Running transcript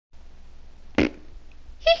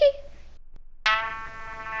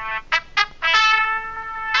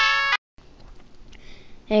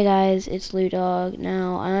Hey guys, it's Lou Dog.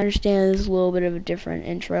 Now, I understand this is a little bit of a different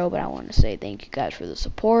intro, but I want to say thank you guys for the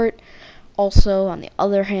support. Also, on the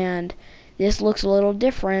other hand, this looks a little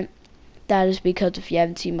different. That is because if you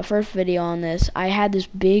haven't seen my first video on this, I had this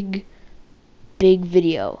big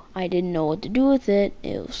video. I didn't know what to do with it.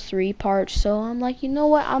 It was 3 parts, so I'm like, you know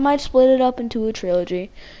what? I might split it up into a trilogy,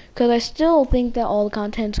 because I still think that all the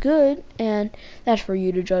content's good, and that's for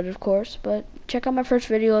you to judge, of course. But check out my first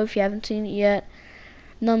video if you haven't seen it yet.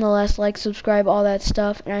 Nonetheless, like, subscribe, all that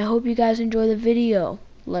stuff, and I hope you guys enjoy the video.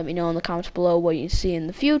 Let me know in the comments below what you see in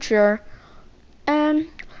the future, and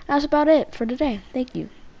that's about it for today. Thank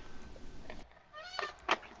you.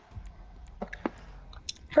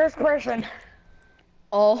 First person.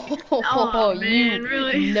 Oh, man, you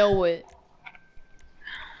really? know it.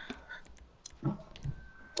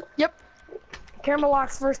 Yep. Camera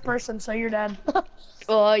locks first person, so you're dead.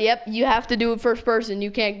 Yep, you have to do it first person.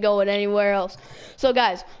 You can't go it anywhere else. So,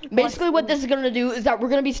 guys, basically what this is going to do is that we're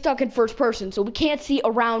going to be stuck in first person, so we can't see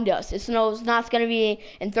around us. It's not going to be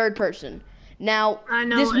in third person. Now,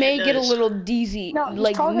 this may get a little dizzy. No,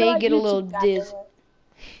 like, may get a little dizzy.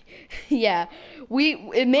 Yeah,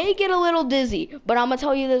 it may get a little dizzy, but I'm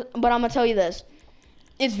gonna tell you this.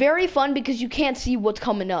 It's very fun because you can't see what's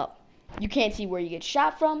coming up. You can't see where you get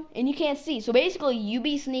shot from, and you can't see. So basically, you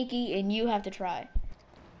be sneaky, and you have to try.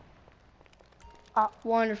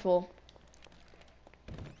 Wonderful.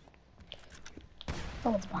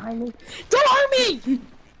 Someone's behind me. Don't harm me!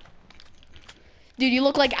 Dude, you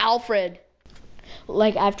look like Alfred.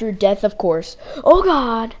 Like after death, of course. Oh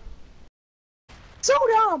God. So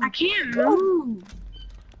dumb. I can't move.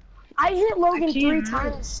 I hit Logan 3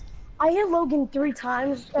 times. I hit Logan 3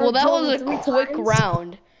 times. Well, that was a quick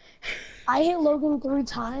round. I hit Logan 3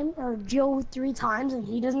 times, or Joe 3 times, and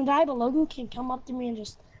he doesn't die, but Logan can come up to me and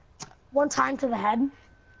just one time to the head.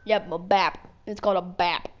 Yep, a bap. It's called a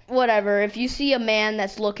bap. Whatever. If you see a man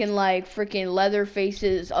that's looking like freaking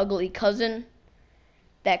Leatherface's ugly cousin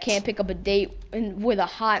that can't pick up a date with a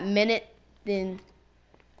hot minute, then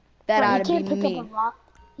that ought to be me.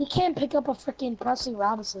 He can't pick up a freaking Presley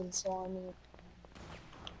Robinson, so I mean.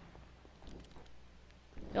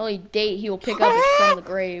 The only date he will pick up is from the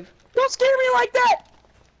grave. Don't scare me like that!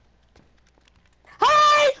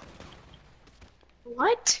 Hi!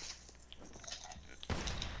 What?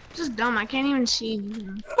 This is dumb. I can't even see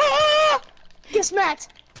you. Ah! Get smacked!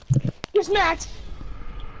 Get smacked!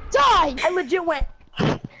 Die! I legit went.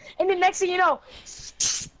 And the next thing you know,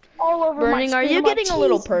 all over my Burning, are you getting a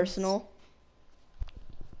little personal?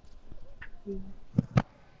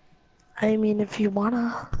 I mean, if you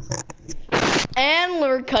wanna. And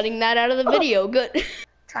we're cutting that out of the video. Good.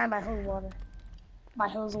 Try my hose water. My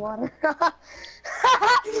hose water.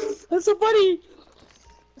 That's so funny.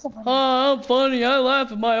 That's so funny. I'm funny. I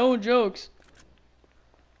laugh at my own jokes.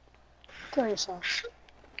 Kill yourself.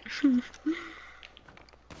 I'm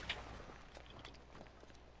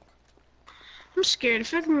scared. I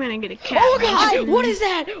feel like I'm gonna get a cat. Oh God! What is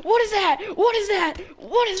that? What is that? What is that?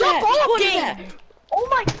 What is that? What is that? Oh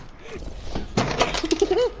my!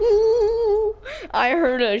 I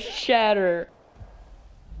heard a shatter.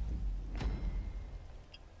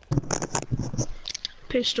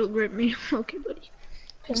 Pistol grip me. Okay, buddy.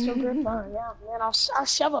 Pistol grip? Oh, yeah, man. I'll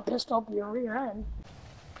shove a pistol up your rear end.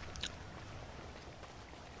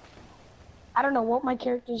 I don't know what my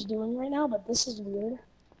character's doing right now, but this is weird.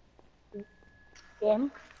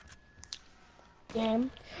 Game.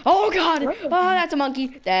 Game. Oh God! Oh, that's a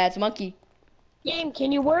monkey. That's a monkey. Game,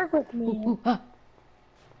 can you work with me?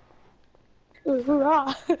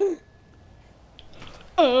 Hoorah.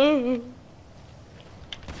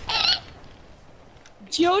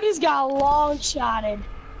 Jody's got long shotted.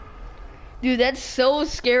 Dude, that's so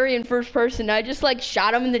scary in first person. I just like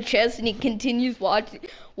shot him in the chest and he continues walking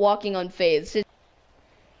unfazed.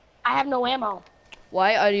 I have no ammo.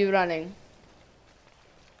 Why are you running?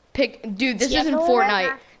 Dude, this isn't no Fortnite.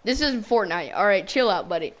 ammo. This isn't Fortnite. Alright, chill out,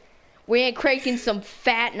 buddy. We ain't cranking some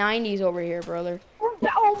fat 90s over here, brother.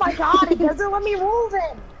 Oh my God, it doesn't let me roll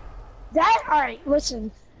then. Alright,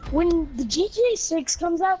 listen. When the GTA 6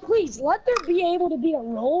 comes out, please let there be able to be a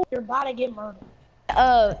roll. You're about to get murdered.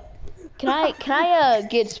 Can I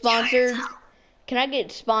get sponsored? Can I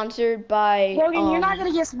get sponsored by Logan, you're not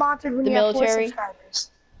gonna get sponsored when the you have 4 military?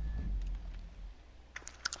 subscribers.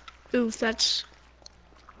 Oof, that's.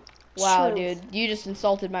 Wow, True. dude, you just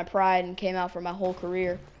insulted my pride and came out for my whole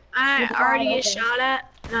career. I already get shot at.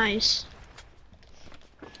 Nice.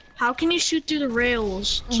 How can you shoot through the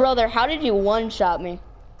rails? Brother, how did you one-shot me?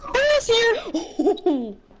 Who is here?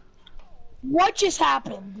 What just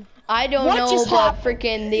happened? I don't What know, just but happened?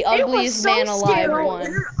 freaking the It was ugliest so man alive scary.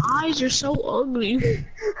 won. eyes are so ugly.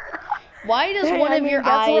 Why does Hey, one I of mean, your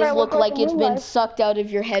that's what I eyes look look like like in it's real been life. sucked out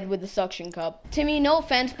of your head with a suction cup? Timmy, no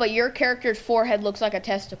offense, but your character's forehead looks like a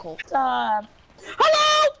testicle. Hello.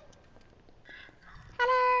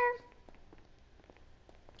 Hello.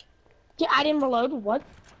 Yeah, I didn't reload. What?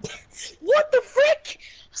 What the frick?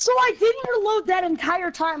 So I didn't reload that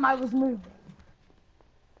entire time I was moving.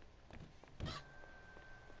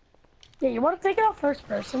 Yeah, you want to take it out first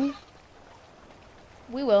person?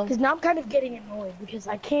 We will. Because now I'm kind of getting annoyed because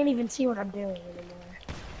I can't even see what I'm doing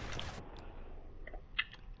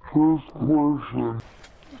anymore. First person.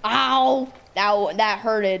 Ow! That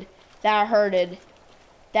hurted. That hurted.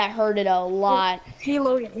 That hurted a lot. Hey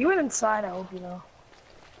Logan, he went inside, I hope you know.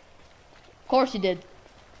 Of course he did.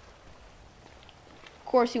 Of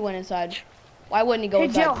course he went inside. Why wouldn't he go Hey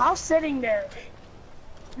inside? Jill, how's sitting there?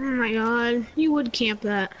 Oh my god, you would camp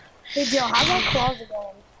that. Hey Jill, how's that closet going?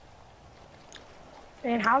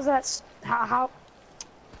 And how's that,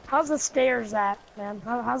 how's the stairs at, man?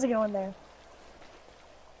 How's it going there?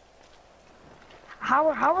 How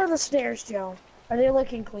are the stairs, Joe? Are they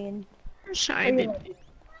looking clean? I'm sorry, baby.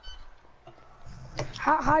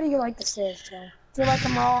 How do you like the stairs, Joe? Do you like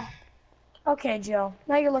them raw? Okay, Joe.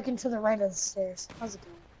 Now you're looking to the right of the stairs. How's it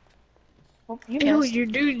going? Oh, you Ew, missed. you're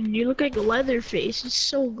dude, you look like a Leatherface. It's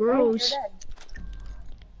so Oh, gross. you're dead.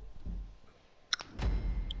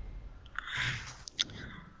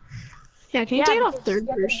 Yeah, can you Yeah, take it because off third you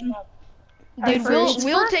have to person? hang up. Dude, First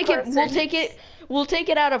we'll take it. person. We'll take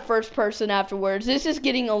it out of first person afterwards. This is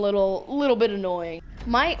getting a little bit annoying.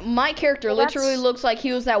 My character Well, literally that's- looks like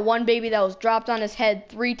he was that one baby that was dropped on his head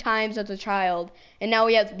 3 times as a child, and now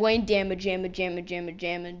he has brain damage.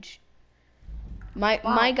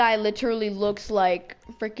 My guy literally looks like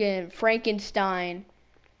freaking Frankenstein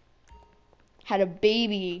had a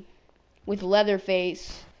baby with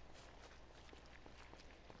Leatherface.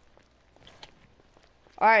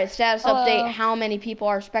 All right, status update. How many people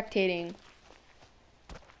are spectating?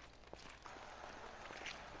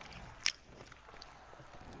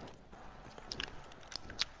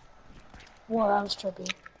 Whoa, that was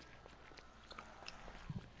trippy.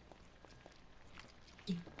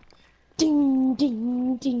 Ding,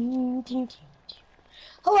 ding, ding, ding, ding.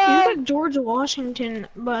 You Hello. look like George Washington,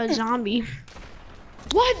 but a zombie.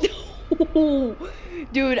 What?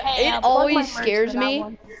 Dude, Hey, it plug my always merch scares for that me.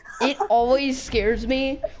 one. It always scares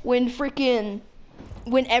me when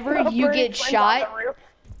whenever you Birdie get Flynn's on shot. the roof.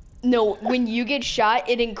 No, when you get shot,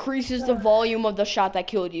 it increases the volume of the shot that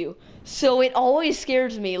killed you. So it always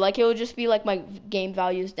scares me. Like, it would just be like my game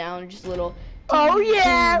values down, just a little. Oh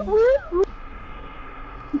yeah. Woo.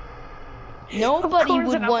 Nobody Of course,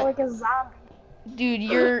 would and I'm want. like a zombie. Dude,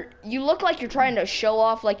 you look like you're trying to show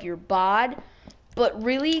off like your bod, but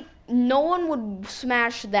really, no one would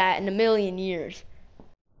smash that in a million years.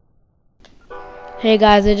 Hey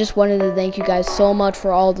guys, I just wanted to thank you guys so much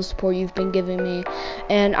for all the support you've been giving me,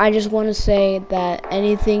 and I just want to say that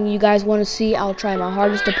anything you guys want to see, I'll try my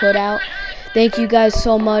hardest to put out. Thank you guys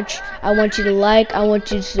so much. I want you to like, I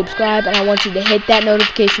want you to subscribe, and I want you to hit that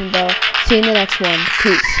notification bell. See you in the next one.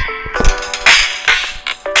 Peace.